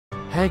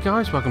Hey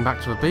guys, welcome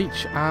back to the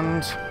beach,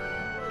 and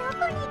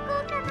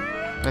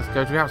let's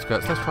go to the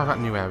outskirts. Let's try that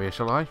new area,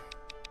 shall I?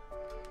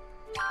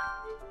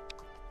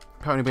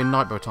 Apparently it'll be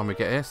night by the time we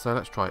get here, so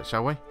let's try it,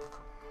 shall we?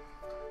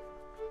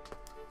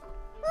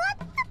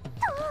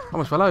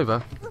 Almost fell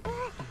over.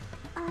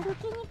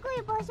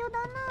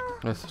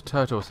 There's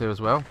turtles here as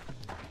well,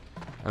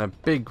 and a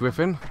big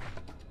griffin.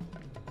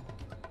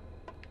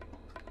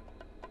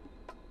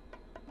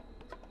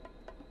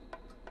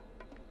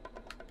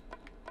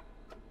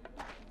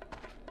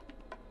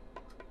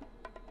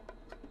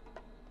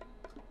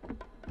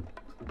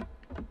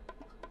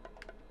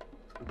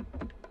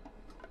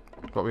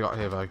 What we got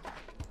here though?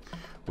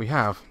 We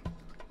have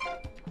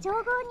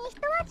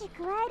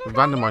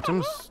random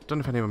items. Don't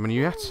know if any of them are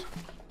new yet.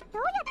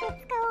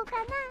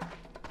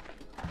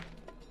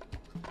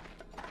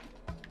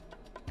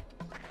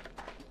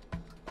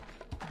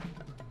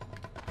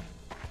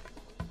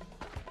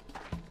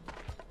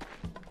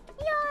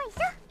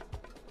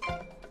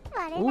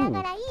 Ooh.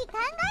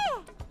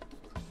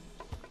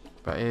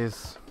 That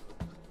is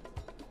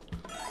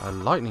a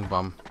lightning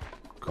bomb.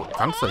 Cool,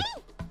 fancy.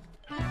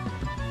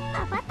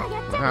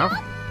 We have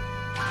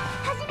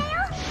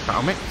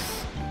battle mix.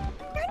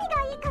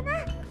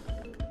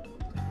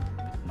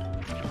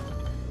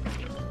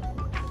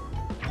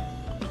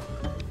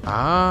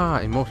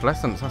 Ah, immortal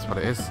essence, that's what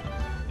it is.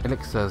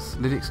 Elixirs,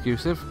 Lydie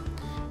exclusive.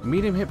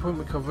 Medium hit point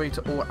recovery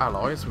to all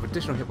allies with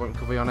additional hit point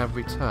recovery on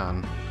every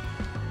turn.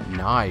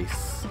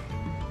 Nice.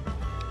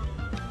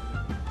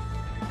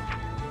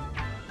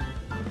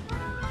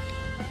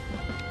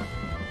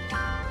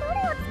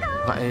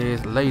 That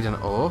is laden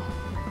ore.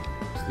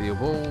 Steel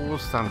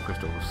balls, sand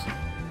crystals.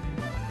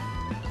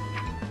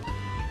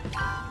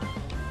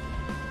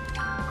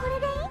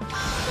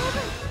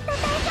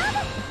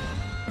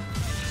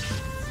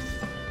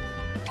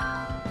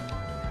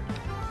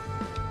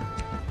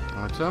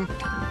 Item.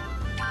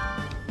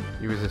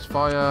 You resist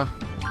fire.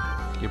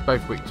 You're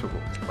both weak to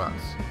that.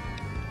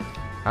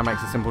 That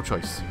makes a simple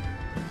choice.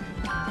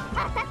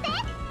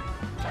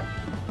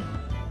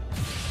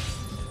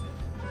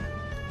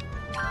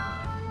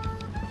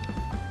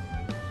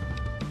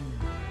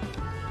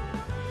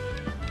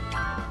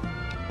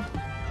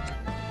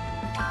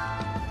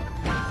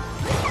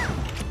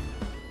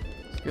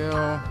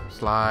 Skill,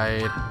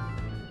 slide.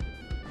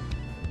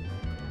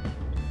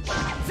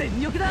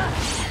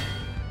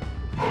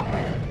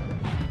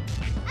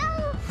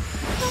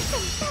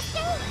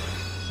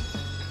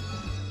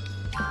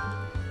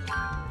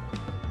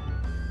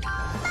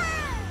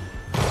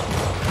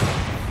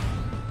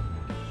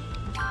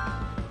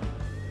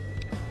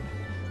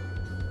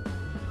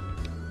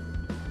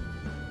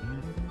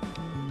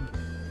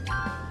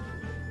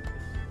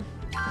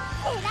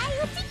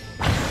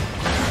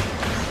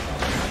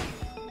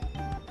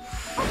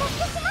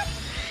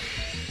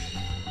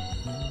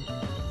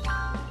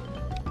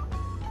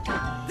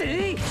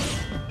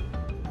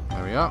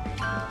 There we are.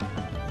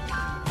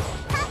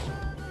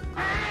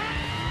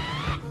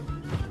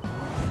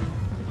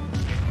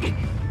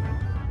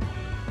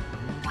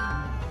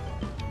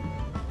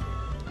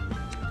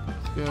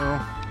 Skill.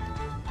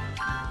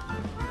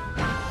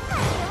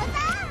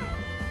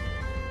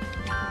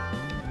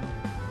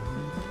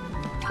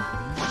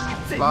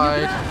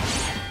 Slide.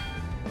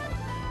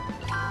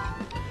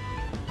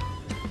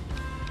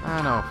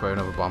 And I'll throw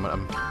another bomb at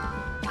them.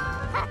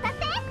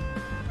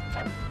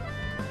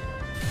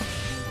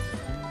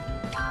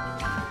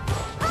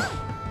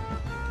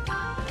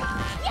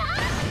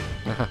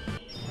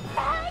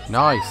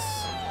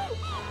 Nice.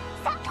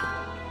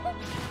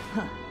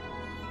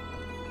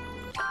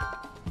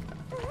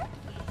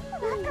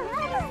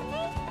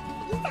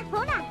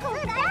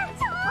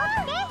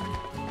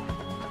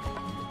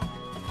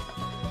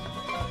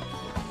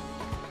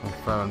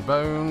 Fur and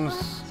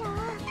bones.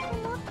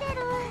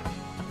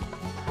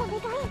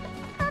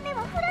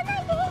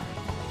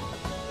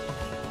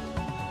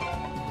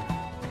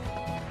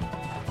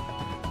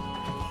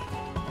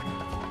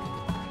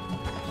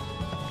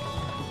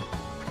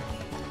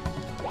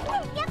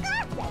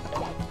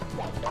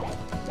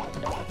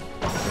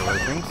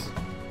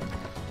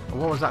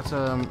 What was that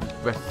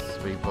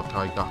recipe book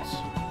I got?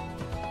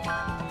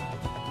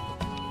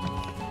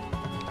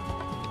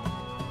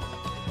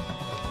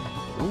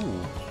 Ooh.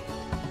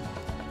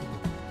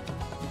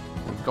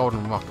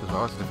 Golden rock as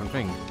well, that's a different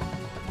thing.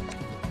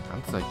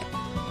 Fancy.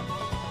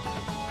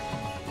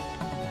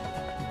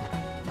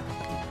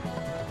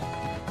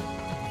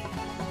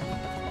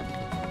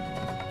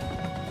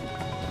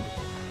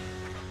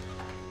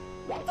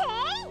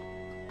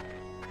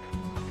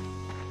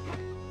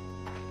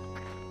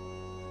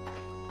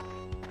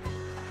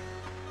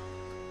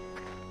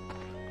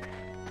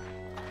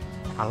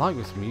 I like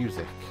this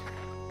music.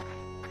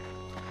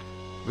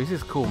 This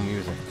is cool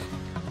music.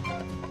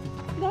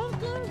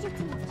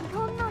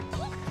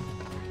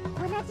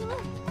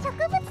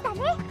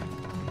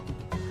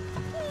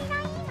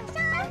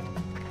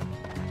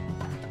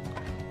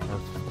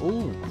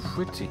 Oh,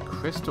 pretty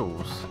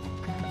crystals.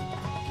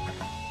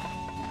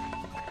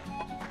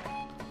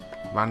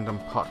 Random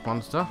pot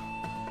monster.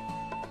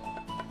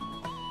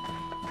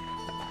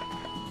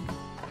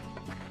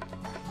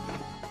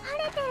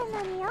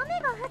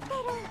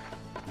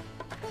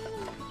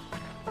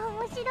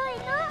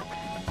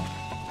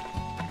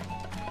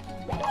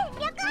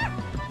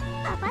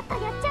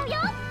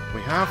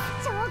 We have.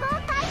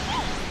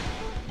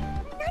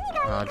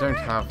 I don't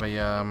have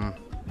a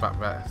back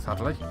there,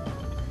 sadly.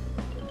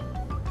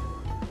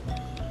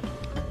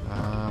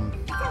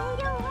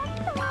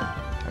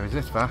 There is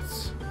this vat.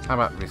 How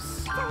about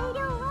this?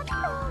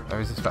 There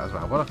is this vat as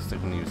well. Well, I can still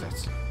use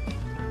it.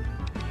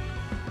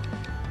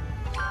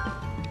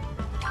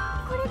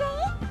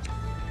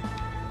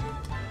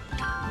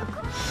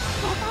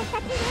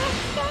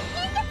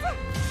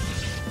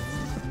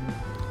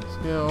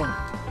 Skill.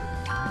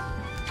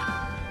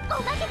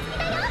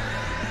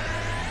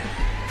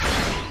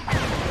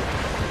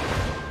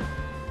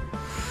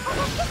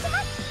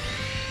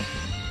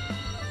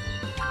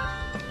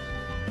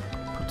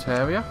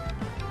 Area.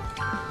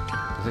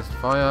 Resist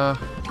fire,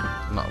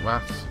 not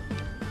that.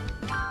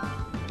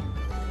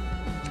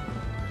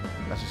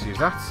 Let's just use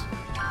that.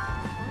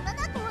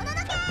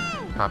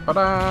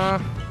 Pa-ba-da!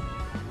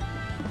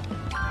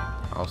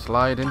 I'll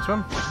slide into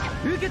him.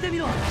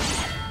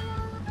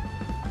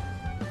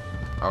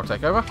 I'll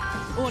take over.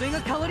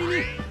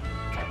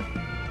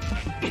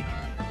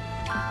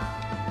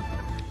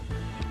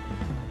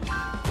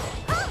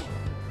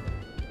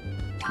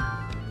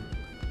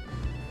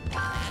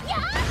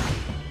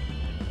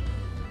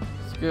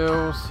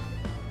 Skills.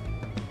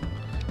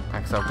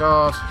 Axel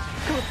guard.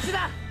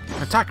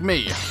 Attack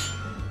me!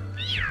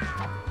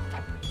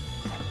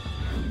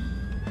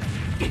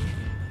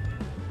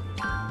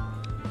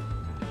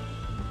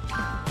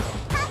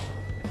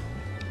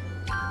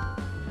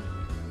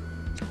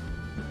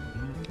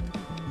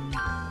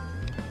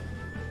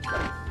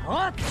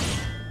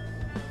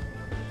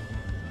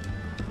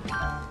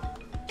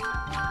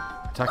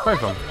 Attack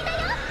both of them.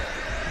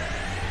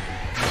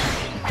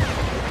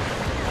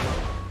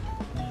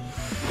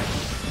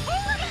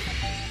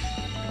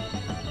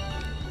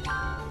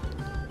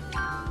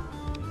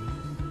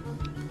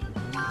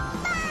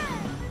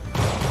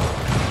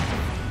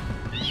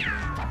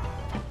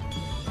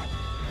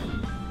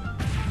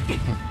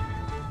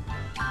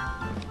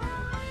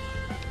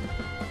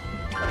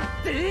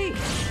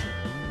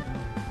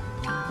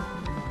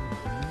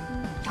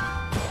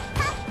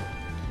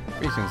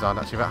 These things aren't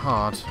actually that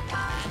hard.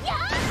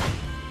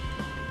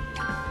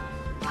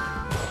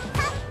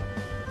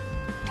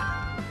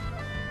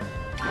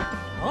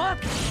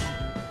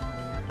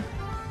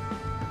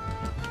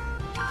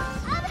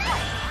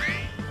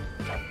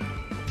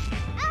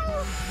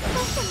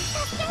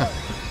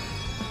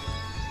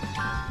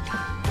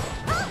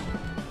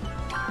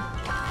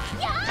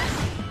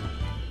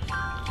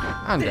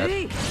 And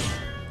dead.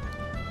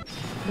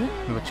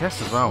 With a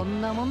chest as well.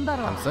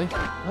 Fancy.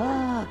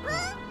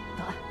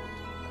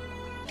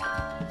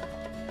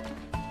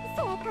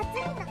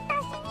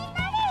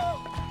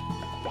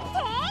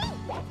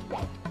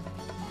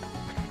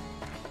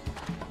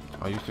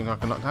 Oh, you think I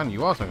can knock down?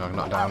 You are thinking I can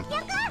knock down.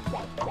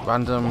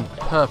 Random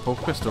purple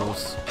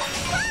crystals.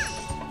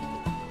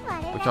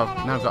 Which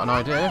I've now got an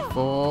idea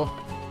for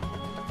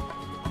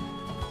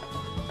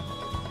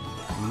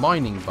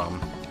mining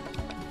bum.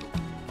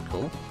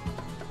 Cool.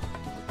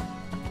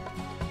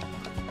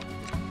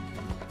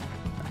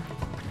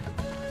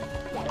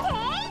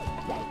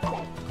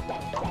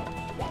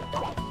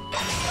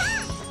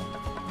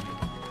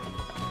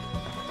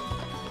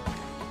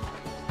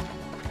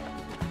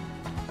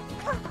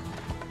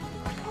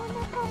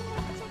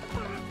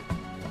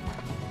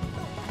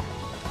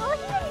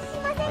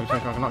 You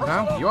think I can knock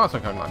down? You are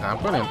thinking I can knock down.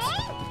 Brilliant.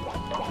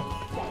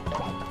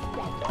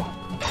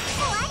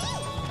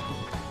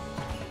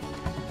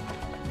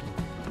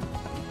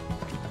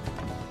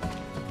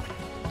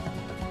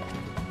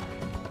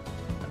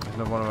 There's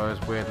another one of those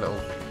weird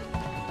little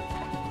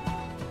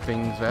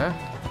things there.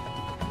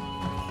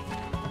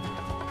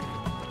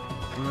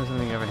 There's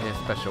anything over here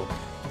special.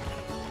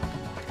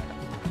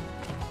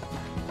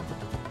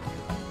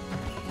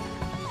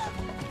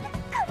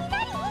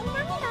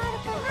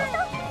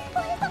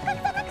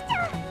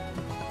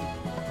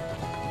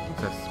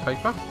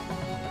 Paper.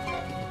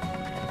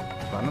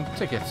 Random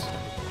tickets.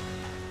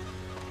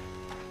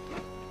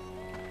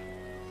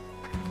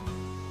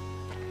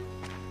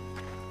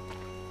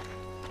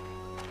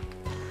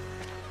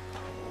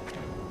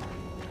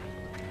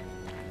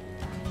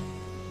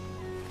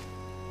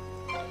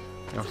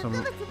 You have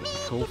some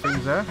cool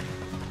things there.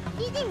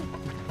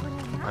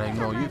 I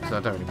ignore you because I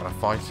don't really want to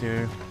fight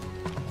you.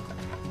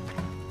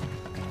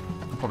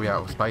 I'm probably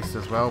out of space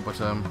as well, but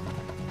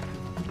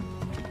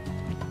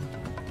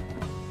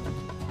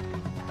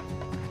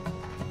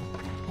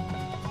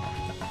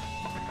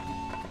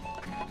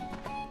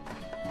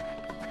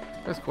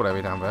there's a cool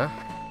area down there.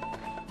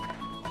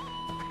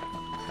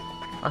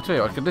 I tell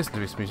you what, I could listen to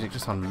this music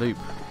just on loop.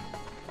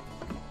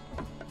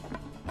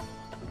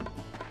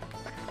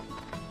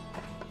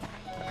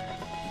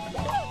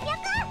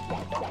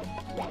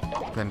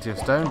 Plenty of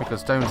stone,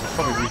 because stone is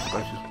probably the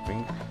closest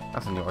thing.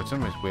 That's a new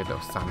item, this weird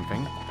little sand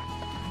thing.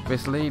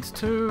 This leads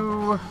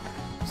to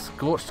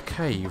Scorched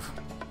Cave.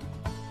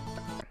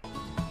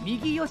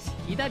 右よし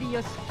左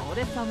よし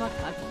俺様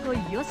かっこ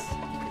よし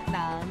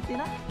なんて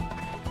な。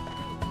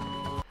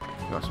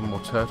 Got some more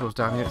turtles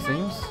down here, it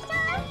seems.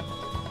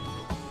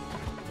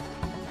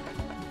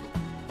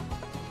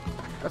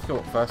 Let's go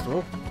up first of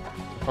all.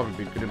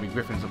 Probably going to be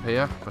griffins up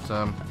here, but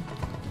I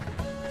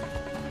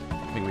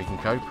think we can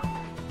cope.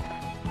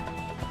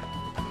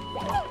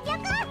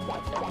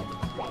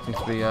 Seems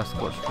to be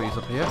scorched trees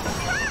up here.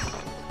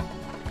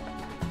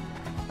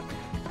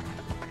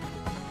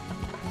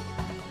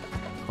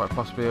 Quite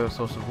possibly a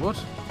source of wood.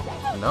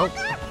 Nope.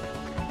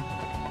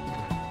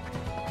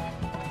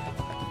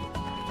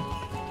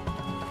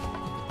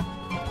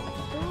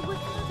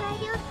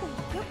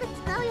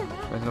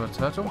 There's another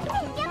turtle.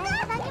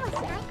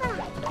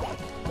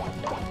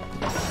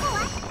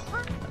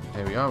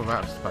 Here we are, we're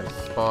out of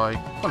space by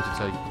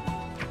quantity.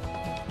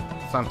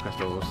 Sand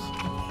crystals.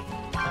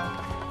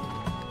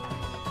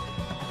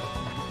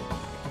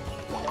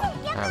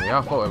 There we are,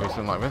 I thought it would be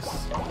something like this.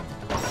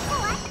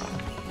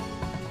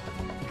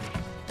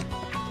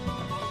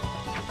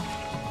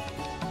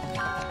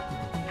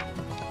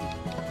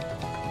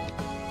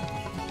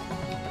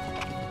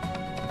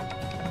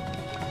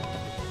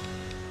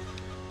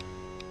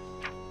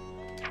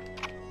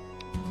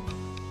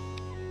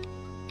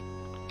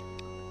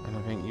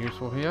 Anything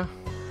useful here?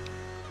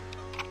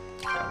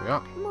 There we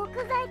are.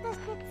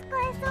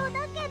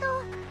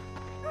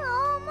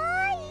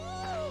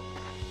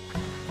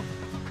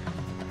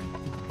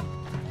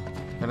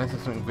 Unless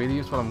there's something really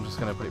useful, I'm just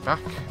going to put it back.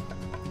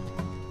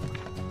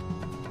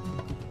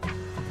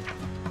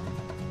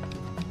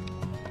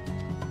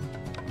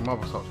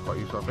 Marble slot's quite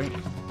useful, I think.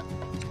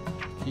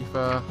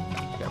 Kiefer,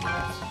 get rid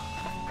of it.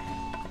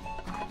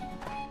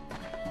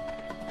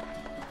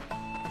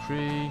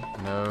 Tree,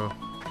 no.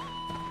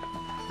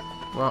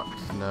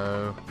 Rocks,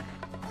 no.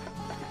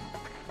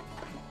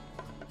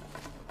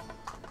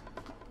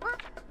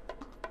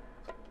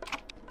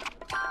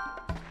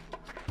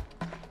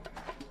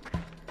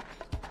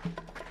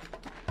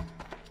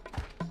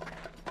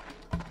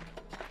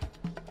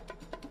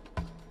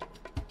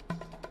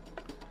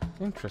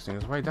 Interesting,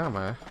 it's way down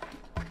there.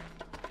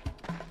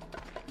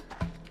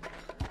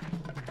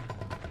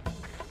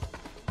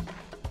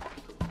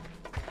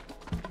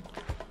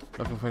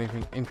 Looking for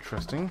anything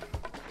interesting.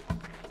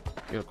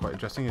 You look quite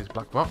interesting. Is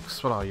black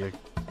box? What are you?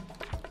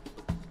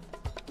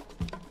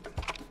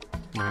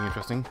 Nothing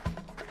interesting.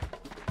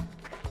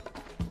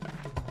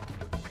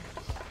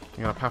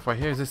 You got a pathway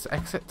here. Is this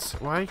exit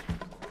way?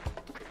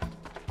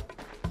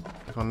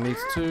 This one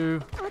leads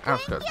to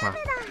outskirts path.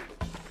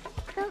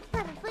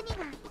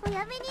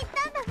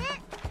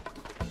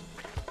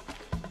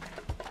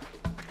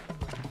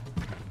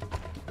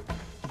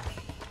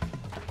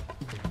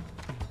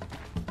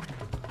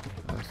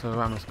 So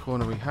around this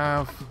corner we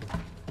have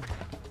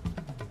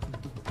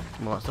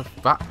more like stuff.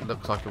 That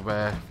looks like a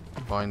rare,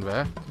 fine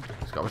rare.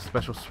 It's got a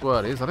special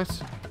swirlies on it.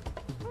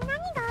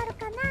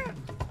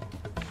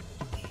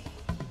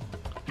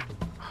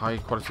 High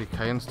quality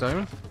Kayan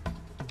stone.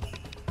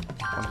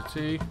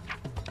 Quantity.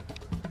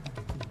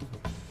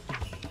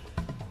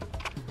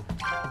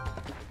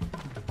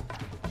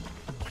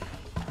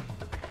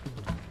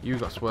 You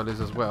got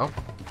swirlies as well.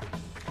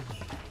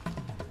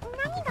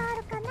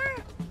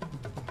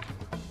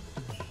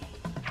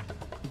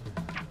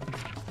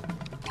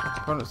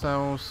 Component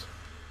cells.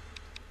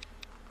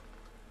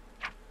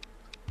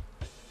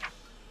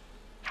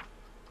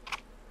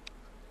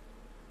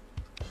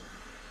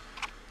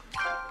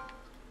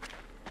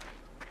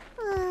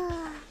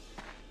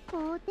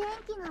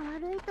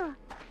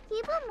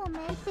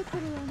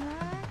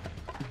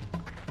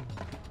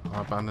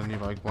 I'll abandon you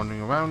by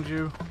wandering around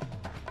you.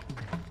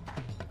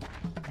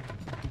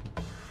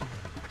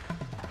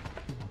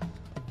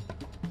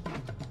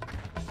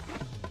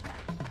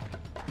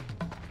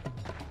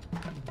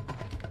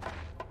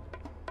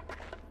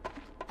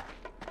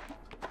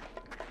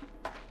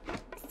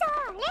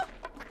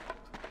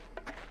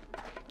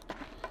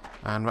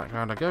 And back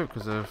round I go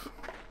because of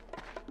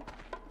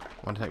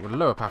want to take the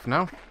lower path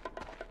now.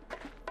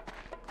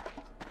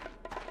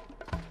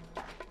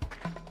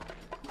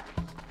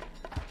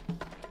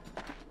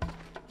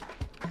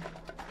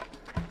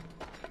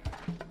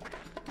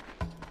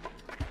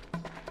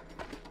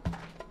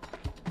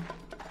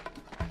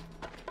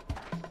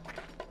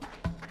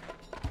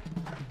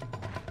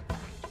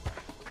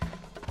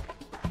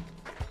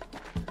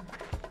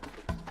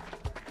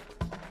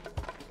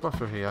 What's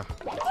through here?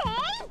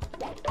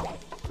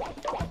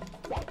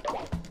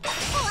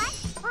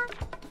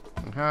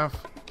 We have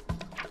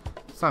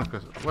sand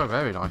crystals. Well,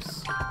 very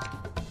nice.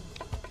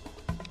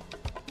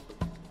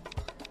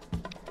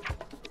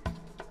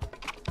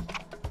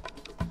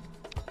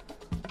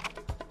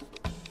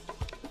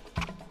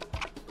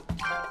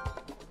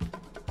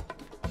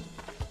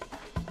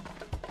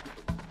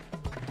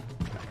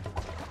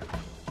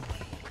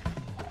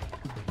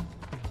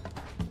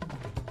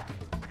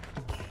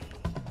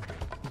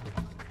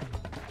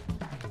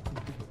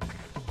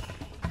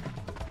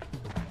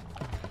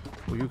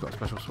 Well, you've got a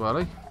special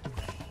swirly.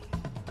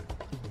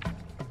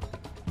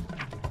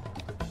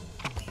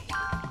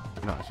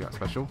 Not actually that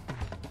special.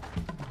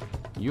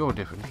 You're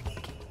different.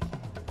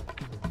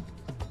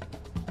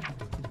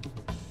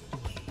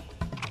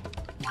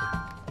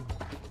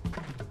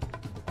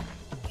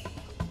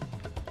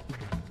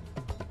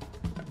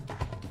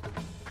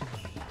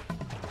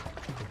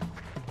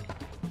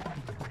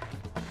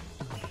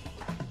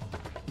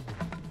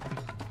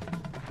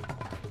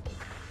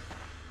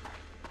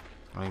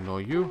 I'll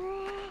ignore you.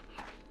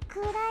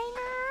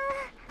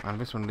 And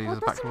this one leads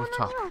us back to the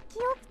top.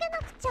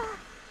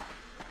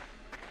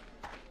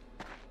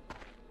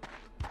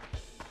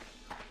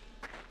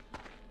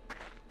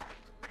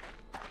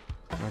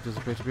 There does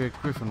appear to be a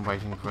griffin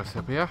waiting for us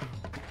up here.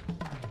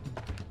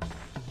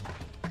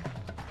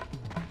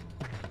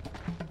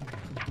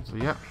 So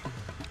yeah.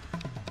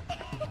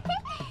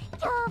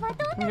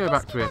 We can go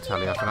back to the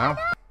Atelier for now.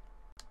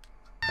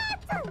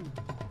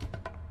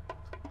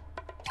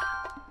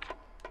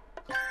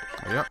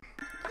 There we go.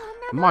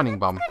 Mining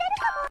bomb.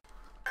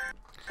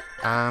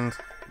 And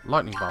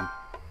lightning bomb.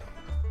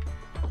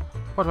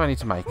 What do I need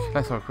to make?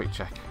 Let's have a quick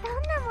check.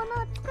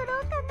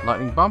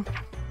 Lightning bomb.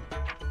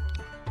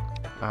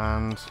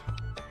 And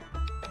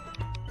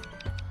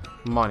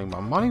mining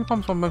bomb. Mining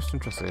bomb's what I'm most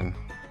interested in.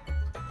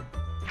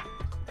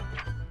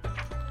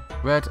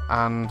 Red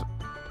and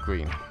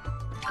green.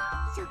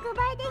 So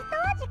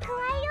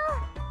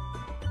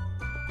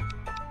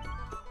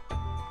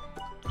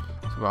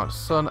we want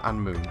sun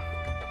and moon.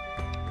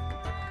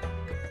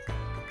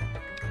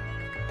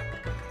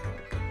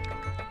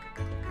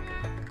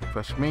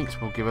 Fresh meat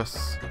will give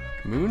us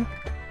moon.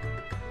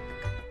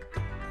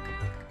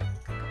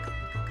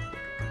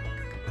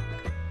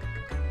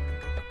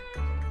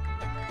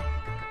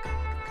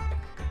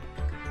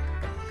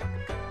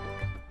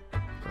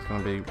 That's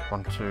going to be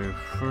 1, 2,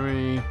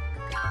 3.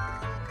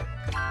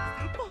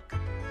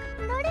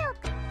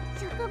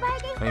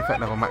 And effect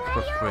level max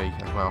plus 3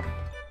 as well.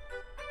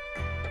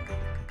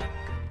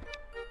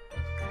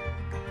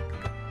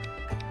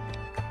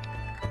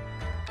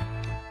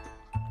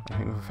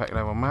 Effect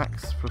level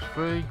max plus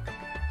 3.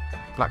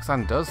 Black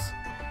sand does.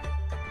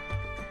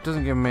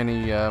 Doesn't give me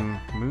any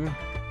moon.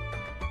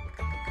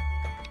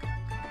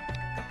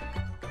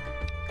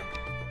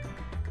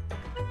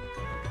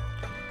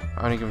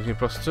 Only gives me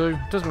plus 2.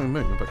 Does give me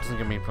moon, but doesn't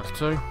give me plus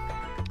 2.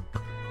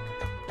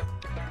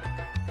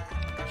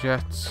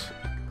 Jet.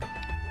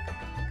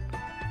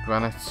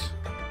 Granite.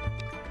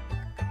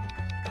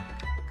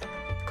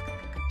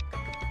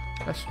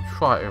 Let's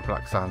try it with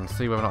black sand,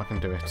 see whether or not I can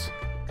do it.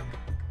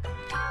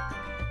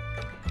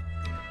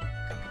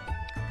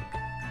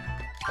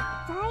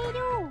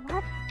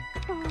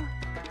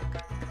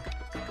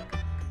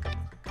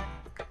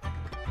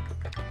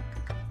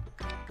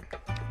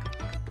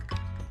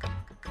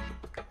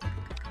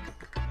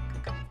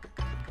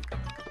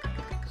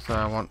 So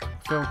I want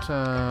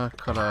filter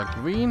color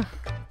green.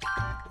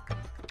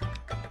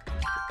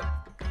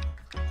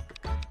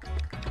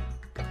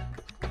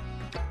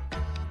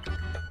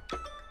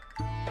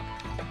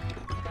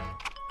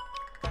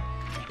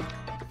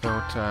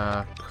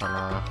 Filter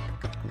color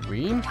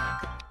green.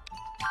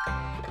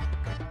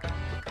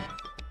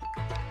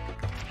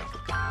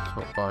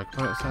 Sort by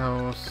component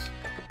cells.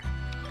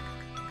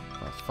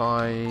 That's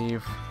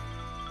 5.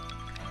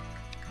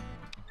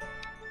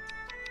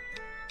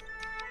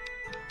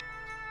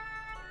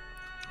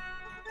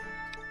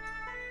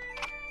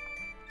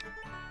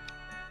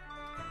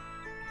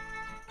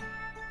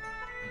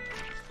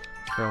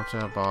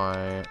 Filter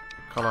by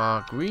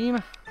color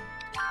green.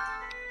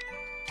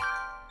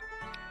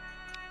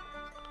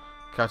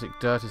 Chaotic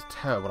dirt is a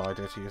terrible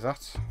idea to use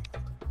that.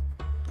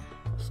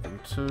 Let's do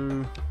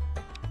 2.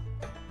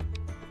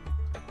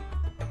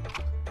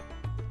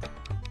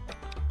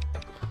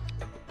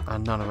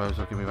 And none of those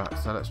will give me that,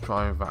 so let's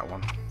try that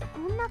one.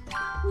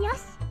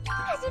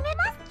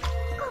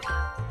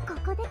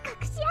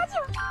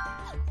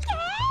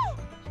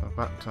 So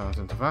that turns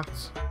into that.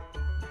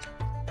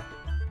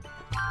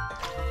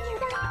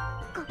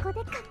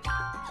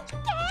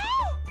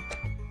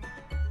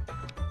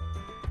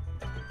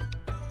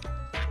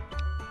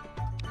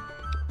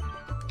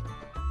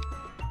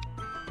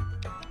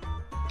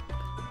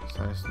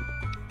 So it's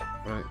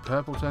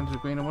purple turns into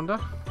green, I wonder.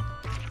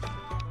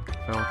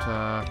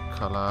 Filter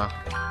color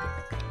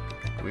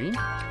green.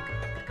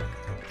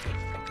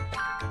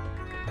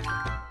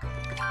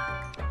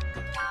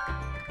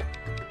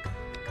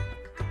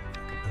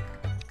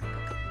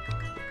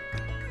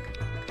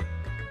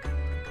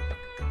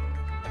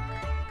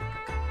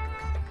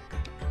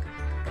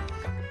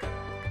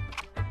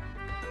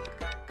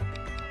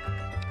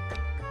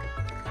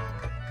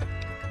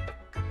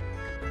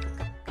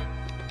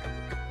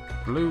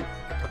 Blue.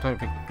 I don't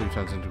think blue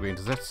turns into green,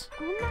 does it?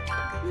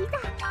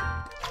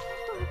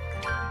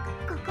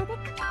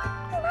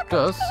 It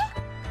does.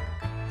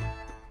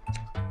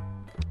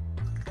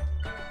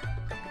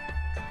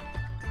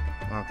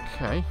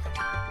 Okay.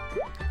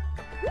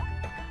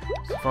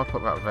 So if I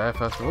put that there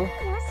first of all,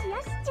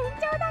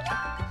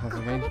 has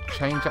it made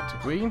change that to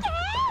green?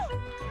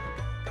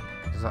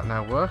 Does that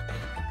now work?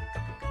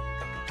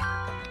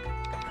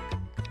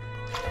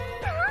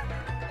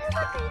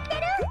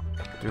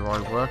 Do I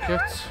work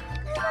it?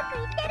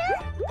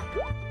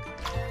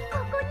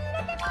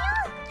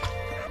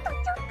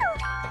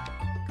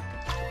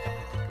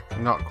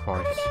 Not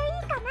quite.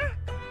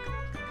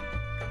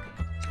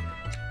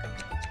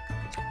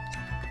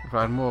 If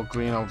I had more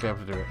green, I would be able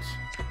to do it.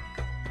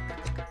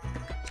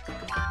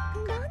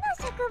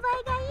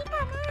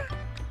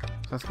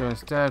 So let's go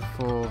instead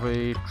for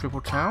the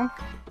triple town.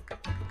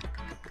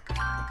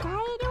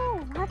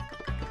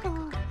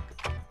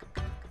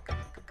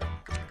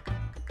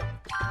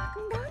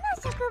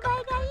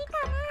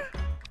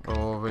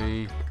 Or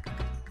the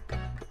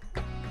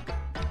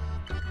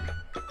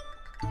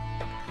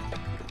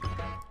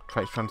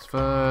traits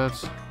transferred.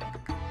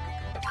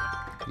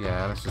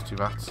 Yeah, let's just do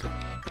that.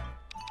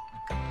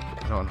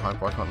 Not on high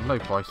price, not low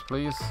price,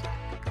 please.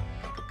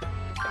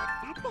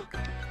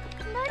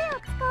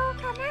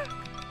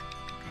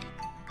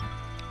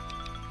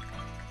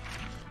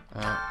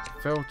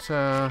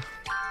 Filter,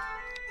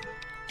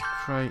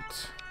 trait,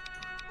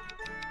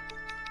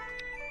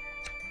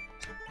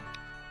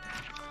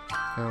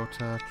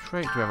 filter,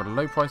 trait. Do we have a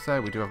low price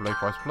there? We do have low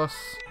price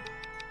plus.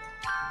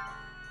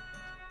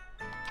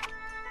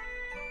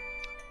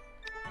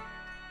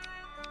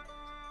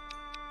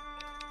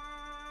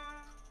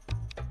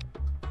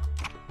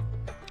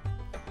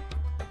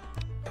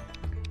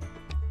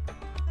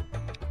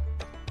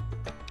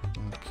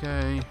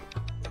 Okay.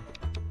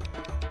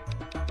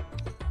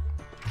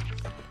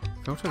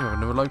 Filter, we have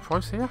another low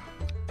price here.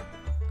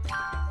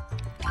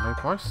 Low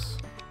price.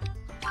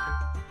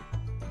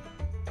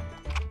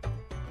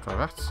 Try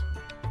that.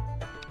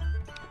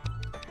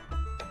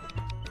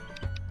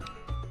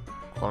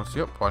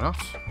 Quality up, why not?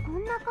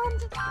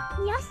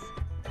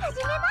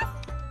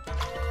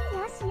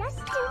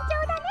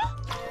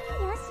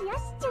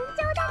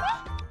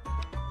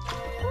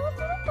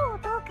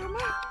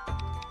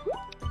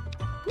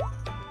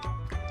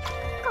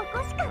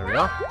 There we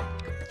are.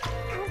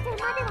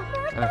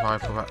 And if I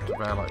put that to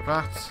bear like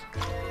that,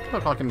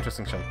 look like an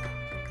interesting shape.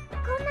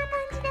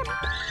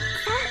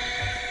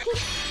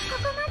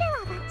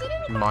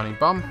 Mining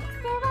bomb.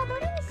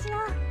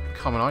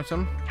 Common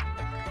item.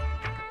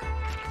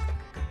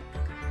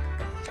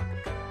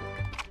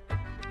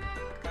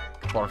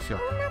 Quality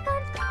up.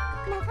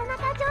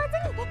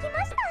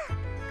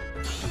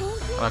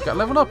 And I get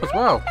leveled up as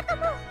well.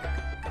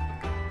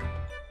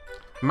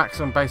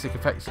 Maximum basic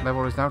effects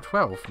level is now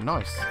 12.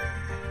 Nice.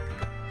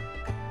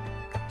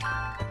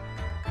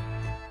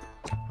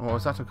 What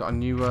was that? I've got a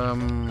new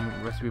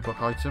recipe book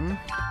item.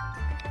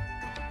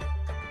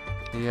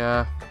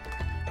 The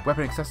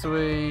weapon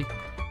accessory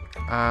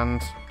and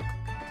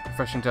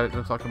fresh and dead. It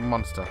looks like a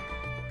monster.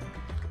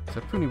 So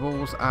pony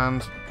balls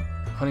and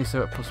honey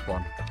syrup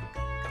 +1.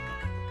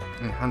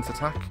 Enhance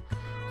attack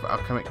for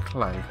alchemic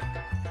clay.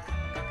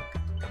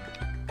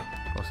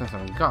 Well, since I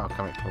haven't got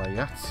alchemic clay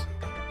yet.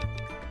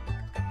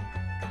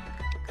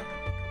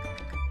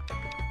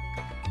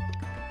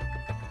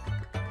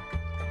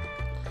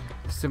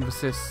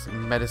 Synthesis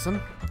medicine.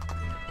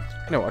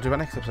 You know what I'll do about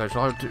next episode?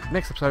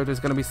 Next episode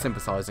is going to be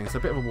synthesizing. So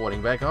a bit of a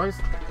warning there, guys.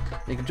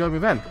 You can join me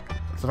then.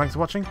 So thanks for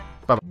watching.